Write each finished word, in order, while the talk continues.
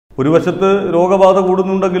ഒരു വശത്ത് രോഗബാധ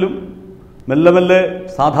കൂടുന്നുണ്ടെങ്കിലും മെല്ലെ മെല്ലെ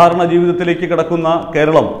സാധാരണ ജീവിതത്തിലേക്ക് കടക്കുന്ന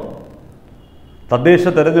കേരളം തദ്ദേശ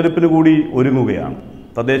തെരഞ്ഞെടുപ്പിന് കൂടി ഒരുങ്ങുകയാണ്.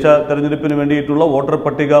 തദ്ദേശ തെരഞ്ഞെടുപ്പിന് വേണ്ടിയിട്ടുള്ള വോട്ടർ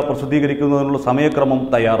പട്ടിക പ്രസിദ്ധീകരിക്കുന്നതിനുള്ള സമയക്രമം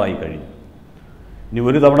തയ്യാറായി കഴിഞ്ഞു. ഇനി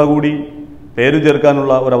ഒരു തവണ കൂടി പേര്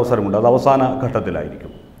ചേർക്കാനുള്ള ഒരവസരമുണ്ട്. അത് അവസാന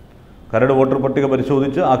ഘട്ടത്തിലായിരിക്കും. കരട് വോട്ടർ പട്ടിക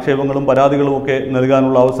പരിശോധിച്ച് ആക്ഷേപങ്ങളും പരാതികളും ഒക്കെ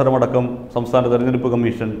നൽകാനുള്ള അവസരമടക്കം സംസ്ഥാന തെരഞ്ഞെടുപ്പ്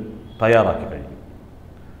കമ്മീഷൻ തയ്യാറാക്കി കഴിഞ്ഞു.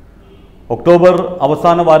 ഒക്ടോബർ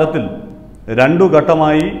അവസാന വാരത്തിൽ 2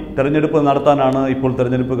 ഘട്ടമായി തെരഞ്ഞെടുപ്പ് നടത്താനാണ് ഇപ്പോൾ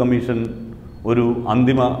തെരഞ്ഞെടുപ്പ് കമ്മീഷൻ ഒരു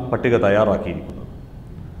അന്തിമ പട്ടിക തയ്യാറാക്കിയിരിക്കുന്നത്.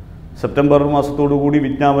 സെപ്റ്റംബർ മാസത്തോടുകൂടി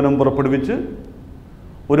വിജ്ഞാപനം പുറപ്പെടുവിച്ച്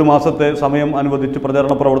 1 മാസത്തെ സമയം അനുവദിച്ച്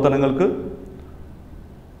പ്രചാരണ പ്രവർത്തനങ്ങൾക്ക്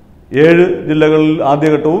 7 ജില്ലകളിൽ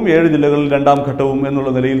ആദ്യഘട്ടവും 7 ജില്ലകളിൽ 2ാം ഘട്ടവും എന്നുള്ള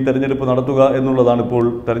നിലയിൽ തെരഞ്ഞെടുപ്പ് നടത്തുക എന്നുള്ളതാണ് ഇപ്പോൾ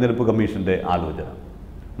തെരഞ്ഞെടുപ്പ് കമ്മീഷൻ്റെ ആലോചന.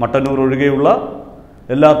 മട്ടന്നൂർ ഒഴികെയുള്ള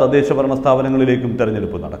എല്ലാ തദ്ദേശ ഭരണ സ്ഥാപനങ്ങളിലേക്കും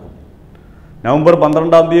തെരഞ്ഞെടുപ്പ് നടക്കും. നവംബർ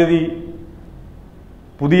 12-ാം തീയതി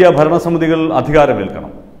പുതിയ ഭരണസമിതികൾ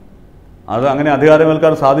അധികാരമേൽക്കണം. അത് അങ്ങനെ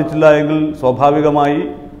അധികാരമേൽക്കാൻ സാധിച്ചില്ല എങ്കിൽ സ്വാഭാവികമായി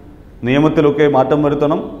നിയമത്തിലൊക്കെ മാറ്റം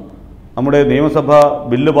വരുത്തണം. നമ്മുടെ നിയമസഭ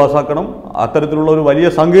ബില്ല് പാസ്സാക്കണം. അത്തരത്തിലുള്ള ഒരു വലിയ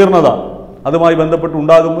സങ്കീർണത അതുമായി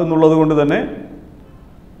ബന്ധപ്പെട്ടുണ്ടാകും എന്നുള്ളത് കൊണ്ട് തന്നെ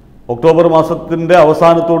ഒക്ടോബർ മാസത്തിൻ്റെ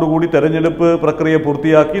അവസാനത്തോടുകൂടി തെരഞ്ഞെടുപ്പ് പ്രക്രിയ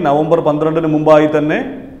പൂർത്തിയാക്കി നവംബർ 12-ന് മുമ്പായി തന്നെ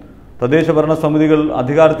തദ്ദേശ ഭരണ സമിതികൾ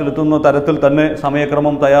അധികാരത്തിലെത്തുന്ന തരത്തിൽ തന്നെ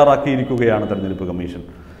സമയക്രമം തയ്യാറാക്കിയിരിക്കുകയാണ് തെരഞ്ഞെടുപ്പ് കമ്മീഷൻ.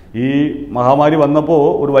 ഈ മഹാമാരി വന്നപ്പോൾ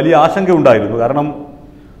ഒരു വലിയ ആശങ്ക ഉണ്ടായിരുന്നു. കാരണം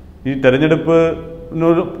ഈ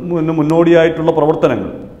തെരഞ്ഞെടുപ്പിന് മുന്നോടിയായിട്ടുള്ള പ്രവർത്തനങ്ങൾ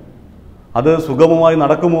അത് സുഗമമായി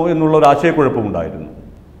നടക്കുമോ എന്നുള്ളൊരു ആശയക്കുഴപ്പമുണ്ടായിരുന്നു.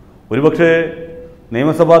 ഒരുപക്ഷെ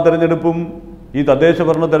നിയമസഭാ തെരഞ്ഞെടുപ്പും ഈ തദ്ദേശ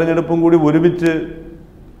ഭരണ തെരഞ്ഞെടുപ്പും കൂടി ഒരുമിച്ച്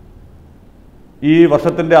ഈ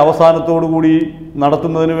വർഷത്തിൻ്റെ അവസാനത്തോടുകൂടി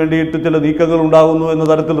നടത്തുന്നതിന് വേണ്ടിയിട്ട് ചില നീക്കങ്ങൾ ഉണ്ടാകുന്നു എന്ന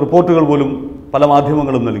തരത്തിൽ റിപ്പോർട്ടുകൾ പോലും പല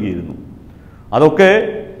മാധ്യമങ്ങളും നൽകിയിരുന്നു. അതൊക്കെ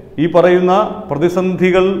ഈ പറയുന്ന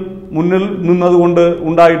പ്രതിസന്ധികൾ മുന്നിൽ നിന്നതുകൊണ്ട്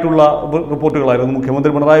ഉണ്ടായിട്ടുള്ള റിപ്പോർട്ടുകളായിരുന്നു.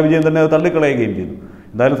 മുഖ്യമന്ത്രി പിണറായി വിജയൻ തന്നെ അത് തള്ളിക്കളയുകയും ചെയ്തു.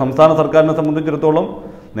 എന്തായാലും സംസ്ഥാന സർക്കാരിനെ സംബന്ധിച്ചിടത്തോളം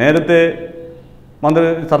നേരത്തെ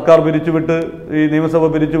സർക്കാർ പിരിച്ചുവിട്ട് ഈ നിയമസഭ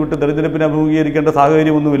പിരിച്ചുവിട്ട് തെരഞ്ഞെടുപ്പിനെ അഭിമുഖീകരിക്കേണ്ട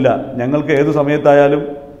സാഹചര്യമൊന്നുമില്ല. ഞങ്ങൾക്ക് ഏത് സമയത്തായാലും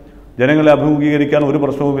ജനങ്ങളെ അഭിമുഖീകരിക്കാൻ ഒരു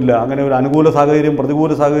പ്രശ്നവുമില്ല. അങ്ങനെ ഒരു അനുകൂല സാഹചര്യം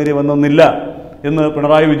പ്രതികൂല സാഹചര്യം എന്നൊന്നില്ല എന്ന്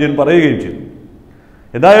പിണറായി വിജയൻ പറയുകയും ചെയ്തു.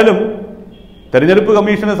 എന്തായാലും തെരഞ്ഞെടുപ്പ്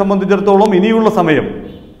കമ്മീഷനെ സംബന്ധിച്ചിടത്തോളം ഇനിയുള്ള സമയം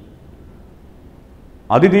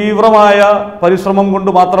അതിതീവ്രമായ പരിശ്രമം കൊണ്ട്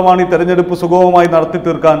മാത്രമാണ് ഈ തെരഞ്ഞെടുപ്പ് സുഗമമായി നടത്തി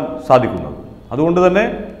തീർക്കാൻ സാധിക്കുന്നത്. അതുകൊണ്ട് തന്നെ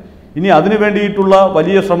ഇനി അതിനു വേണ്ടിയിട്ടുള്ള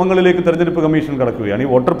വലിയ ശ്രമങ്ങളിലേക്ക് തെരഞ്ഞെടുപ്പ് കമ്മീഷൻ കടക്കുകയാണ്. ഈ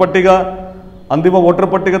വോട്ടർ പട്ടിക അന്തിമ വോട്ടർ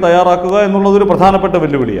പട്ടിക തയ്യാറാക്കുക എന്നുള്ളതൊരു പ്രധാനപ്പെട്ട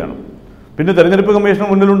വെല്ലുവിളിയാണ്. പിന്നെ തെരഞ്ഞെടുപ്പ് കമ്മീഷന്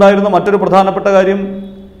മുന്നിലുണ്ടായിരുന്ന മറ്റൊരു പ്രധാനപ്പെട്ട കാര്യം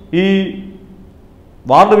ഈ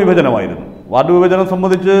വാർഡ് വിഭജനമായിരുന്നു. വാർഡ് വിഭജനം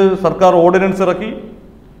സംബന്ധിച്ച് സർക്കാർ ഓർഡിനൻസ് ഇറക്കി.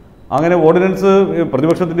 അങ്ങനെ ഓർഡിനൻസ്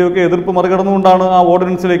പ്രതിപക്ഷത്തിൻ്റെയൊക്കെ എതിർപ്പ് മറികടന്നുകൊണ്ടാണ് ആ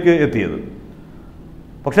ഓർഡിനൻസിലേക്ക് എത്തിയത്.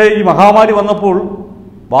 പക്ഷേ ഈ മഹാമാരി വന്നപ്പോൾ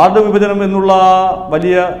വാർഡ് വിഭജനം എന്നുള്ള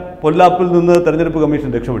വലിയ പൊല്ലാപ്പിൽ നിന്ന് തെരഞ്ഞെടുപ്പ് കമ്മീഷൻ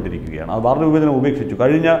രക്ഷപ്പെട്ടിരിക്കുകയാണ്. ആ വാർഡ് വിഭജനം ഉപേക്ഷിച്ചു.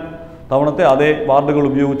 കഴിഞ്ഞ തവണത്തെ അതേ വാർഡുകൾ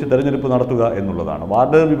ഉപയോഗിച്ച് തെരഞ്ഞെടുപ്പ് നടത്തുക എന്നുള്ളതാണ്.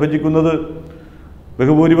 വാർഡ് വിഭജിക്കുന്നത്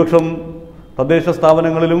ബഹുഭൂരിപക്ഷം തദ്ദേശ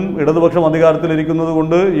സ്ഥാപനങ്ങളിലും ഇടതുപക്ഷം അധികാരത്തിലിരിക്കുന്നത്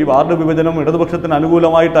കൊണ്ട് ഈ വാർഡ് വിഭജനം ഇടതുപക്ഷത്തിന്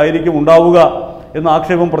അനുകൂലമായിട്ടായിരിക്കും ഉണ്ടാവുക എന്ന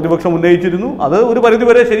ആക്ഷേപം പ്രതിപക്ഷം ഉന്നയിച്ചിരുന്നു. അത് ഒരു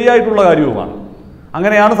പരിധിവരെ ശരിയായിട്ടുള്ള കാര്യവുമാണ്.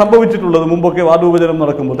 അങ്ങനെയാണ് സംഭവിച്ചിട്ടുള്ളത്. മുമ്പൊക്കെ വാർഡ് വിഭജനം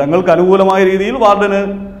നടക്കുമ്പോൾ തങ്ങൾക്ക് അനുകൂലമായ രീതിയിൽ വാർഡിന്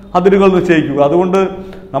അതിരുകൾ നിശ്ചയിക്കുക. അതുകൊണ്ട്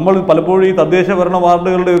നമ്മൾ പലപ്പോഴും ഈ തദ്ദേശ ഭരണ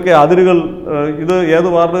വാർഡുകളുടെയൊക്കെ അതിരുകൾ ഇത് ഏത്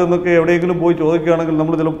വാർഡ് എന്നൊക്കെ എവിടെയെങ്കിലും പോയി ചോദിക്കുകയാണെങ്കിൽ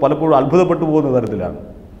നമ്മൾ പലപ്പോഴും അത്ഭുതപ്പെട്ടു പോകുന്ന തരത്തിലാണ്.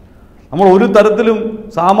 നമ്മൾ ഒരു തരത്തിലും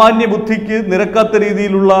സാമാന്യ ബുദ്ധിക്ക് നിരക്കാത്ത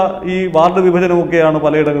രീതിയിലുള്ള ഈ വാർഡ് വിഭജനമൊക്കെയാണ്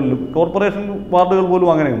പലയിടങ്ങളിലും. കോർപ്പറേഷൻ വാർഡുകൾ പോലും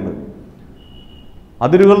അങ്ങനെയുണ്ട്.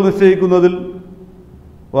 അതിരുകൾ നിശ്ചയിക്കുന്നതിൽ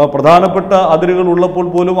പ്രധാനപ്പെട്ട അതിരുകൾ ഉള്ളപ്പോൾ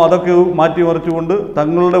പോലും അതൊക്കെ മാറ്റിമറിച്ചുകൊണ്ട്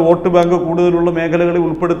തങ്ങളുടെ വോട്ട് ബാങ്ക് കൂടുതലുള്ള മേഖലകളിൽ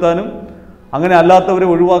ഉൾപ്പെടുത്താനും അങ്ങനെ അല്ലാത്തവരെ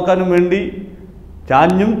ഒഴിവാക്കാനും വേണ്ടി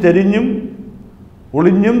ചാഞ്ഞും ചരിഞ്ഞും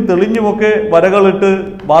ഒളിഞ്ഞും തെളിഞ്ഞുമൊക്കെ വരകളിട്ട്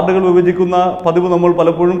വാർഡുകൾ വിഭജിക്കുന്ന പതിവ് നമ്മൾ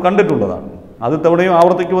പലപ്പോഴും കണ്ടിട്ടുള്ളതാണ്. അത് തവണയും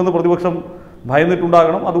ആവർത്തിക്കുമെന്ന് പ്രതിപക്ഷം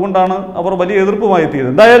ഭയന്നിട്ടുണ്ടാകണം. അതുകൊണ്ടാണ് അവർ വലിയ എതിർപ്പുമായി എത്തിയത്.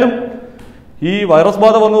 എന്തായാലും ഈ വൈറസ്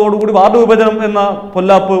ബാധ വന്നതോടുകൂടി വാർഡ് വിഭജനം എന്ന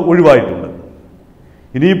പൊല്ലാപ്പ് ഒഴിവായിട്ടുണ്ട്.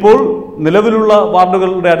 ഇനിയിപ്പോൾ നിലവിലുള്ള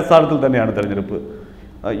വാർഡുകളുടെ അടിസ്ഥാനത്തിൽ തന്നെയാണ് തെരഞ്ഞെടുപ്പ്.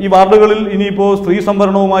 ഈ വാർഡുകളിൽ ഇനിയിപ്പോൾ സ്ത്രീ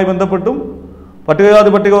സംവരണവുമായി ബന്ധപ്പെട്ടും പട്ടികജാതി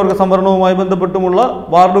പട്ടികവർഗ സംവരണവുമായി ബന്ധപ്പെട്ടുമുള്ള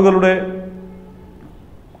വാർഡുകളുടെ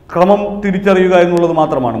ക്രമം തിരിച്ചറിയുക എന്നുള്ളത്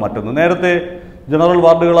മാത്രമാണ് മറ്റൊന്ന്. നേരത്തെ ജനറൽ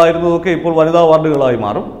വാർഡുകളായിരുന്നതൊക്കെ ഇപ്പോൾ വനിതാ വാർഡുകളായി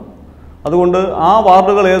മാറും. അതുകൊണ്ട് ആ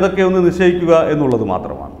വാർഡുകൾ ഏതൊക്കെയൊന്ന് നിശ്ചയിക്കുക എന്നുള്ളത്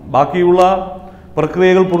മാത്രമാണ്. ബാക്കിയുള്ള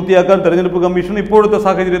പ്രക്രിയകൾ പൂർത്തിയാക്കാൻ തെരഞ്ഞെടുപ്പ് കമ്മീഷൻ ഇപ്പോഴത്തെ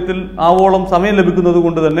സാഹചര്യത്തിൽ ആവോളം സമയം ലഭിക്കുന്നത്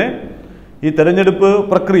കൊണ്ട് തന്നെ ഈ തെരഞ്ഞെടുപ്പ്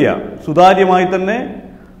പ്രക്രിയ സുതാര്യമായി തന്നെ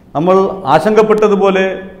നമ്മൾ ആശങ്കപ്പെട്ടതുപോലെ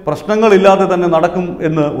പ്രശ്നങ്ങളില്ലാതെ തന്നെ നടക്കും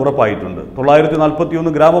എന്ന് ഉറപ്പായിട്ടുണ്ട്.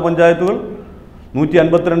 941 ഗ്രാമപഞ്ചായത്തുകൾ,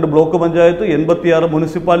 152 ബ്ലോക്ക് പഞ്ചായത്ത്, 86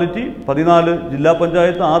 മുനിസിപ്പാലിറ്റി, 14 ജില്ലാ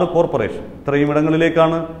പഞ്ചായത്ത്, 6 കോർപ്പറേഷൻ. ഇത്രയും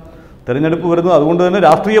ഇടങ്ങളിലേക്കാണ് തിരഞ്ഞെടുപ്പ് വരുന്നത്. അതുകൊണ്ട് തന്നെ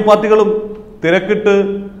രാഷ്ട്രീയ പാർട്ടികളും തിരക്കിട്ട്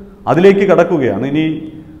അതിലേക്ക് കടക്കുകയാണ്. ഇനി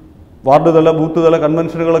വാർഡ് തല, ബൂത്ത് തല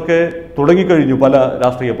കൺവെൻഷനുകളൊക്കെ തുടങ്ങിക്കഴിഞ്ഞു പല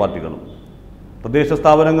രാഷ്ട്രീയ പാർട്ടികളും. തദ്ദേശ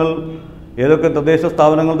സ്ഥാപനങ്ങൾ, ഏതൊക്കെ തദ്ദേശ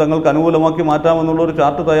സ്ഥാപനങ്ങൾ തങ്ങൾക്ക് അനുകൂലമാക്കി മാറ്റാമെന്നുള്ളൊരു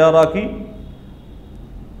ചാർട്ട് തയ്യാറാക്കി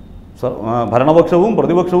ഭരണപക്ഷവും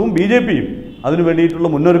പ്രതിപക്ഷവും BJPയും അതിനു വേണ്ടിയിട്ടുള്ള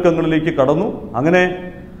മുന്നൊരുക്കങ്ങളിലേക്ക് കടന്നു. അങ്ങനെ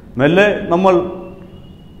മെല്ലെ നമ്മൾ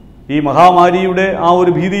ഈ മഹാമാരിയുടെ ആ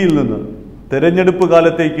ഒരു ഭീതിയിൽ നിന്ന് തെരഞ്ഞെടുപ്പ്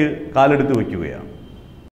കാലത്തേക്ക് കാലെടുത്ത് വയ്ക്കുകയാണ്.